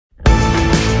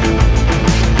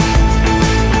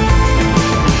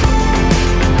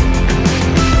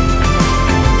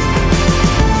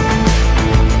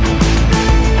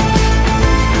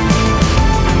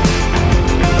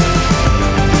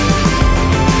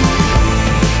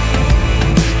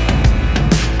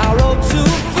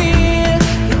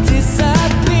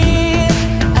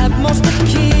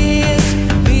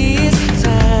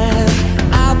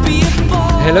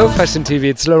Hello Fashion TV,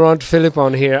 it's Laurent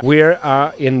Philippon here. We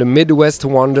are in the Midwest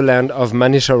Wonderland of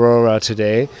Manish Arora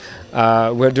today.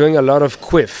 We're doing a lot of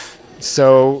quiff.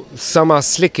 So some are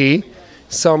slicky,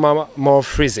 some are more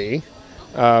frizzy.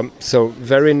 So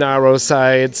very narrow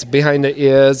sides, behind the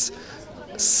ears,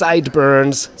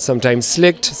 sideburns, sometimes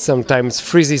slicked, sometimes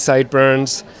frizzy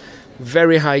sideburns,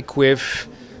 very high quiff.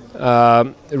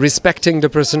 Respecting the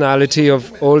personality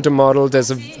of all the models.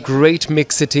 There's a great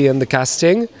mixity in the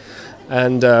casting.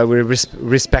 And we're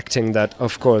respecting that,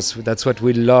 of course. That's what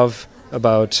we love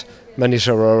about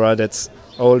Manish Arora. That's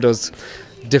all those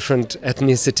different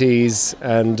ethnicities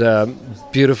and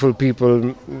beautiful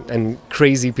people and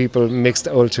crazy people mixed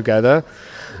all together.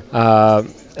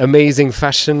 Amazing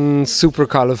fashion, super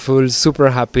colorful,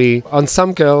 super happy. On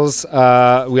some girls,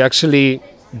 we actually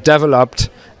developed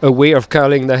a way of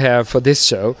curling the hair for this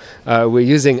show. We're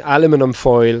using aluminum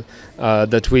foil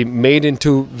that we made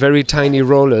into very tiny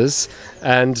rollers,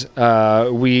 and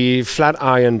we flat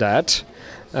iron that,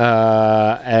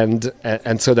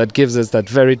 and so that gives us that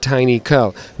very tiny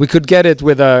curl. We could get it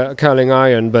with a curling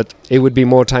iron, but it would be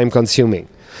more time consuming.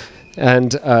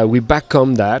 And we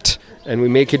backcomb that, and we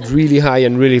make it really high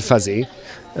and really fuzzy,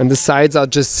 and the sides are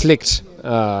just slicked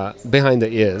behind the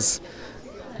ears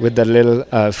with that little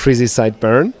frizzy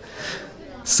sideburn.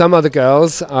 Some other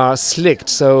girls are slicked,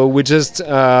 so we just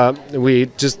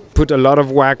put a lot of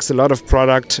wax, a lot of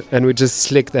product, and we just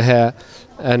slick the hair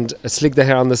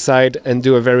on the side and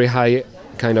do a very high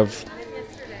kind of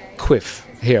quiff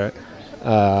here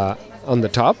on the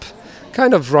top.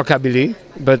 Kind of rockabilly,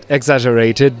 but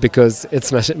exaggerated because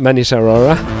it's Manish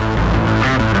Arora.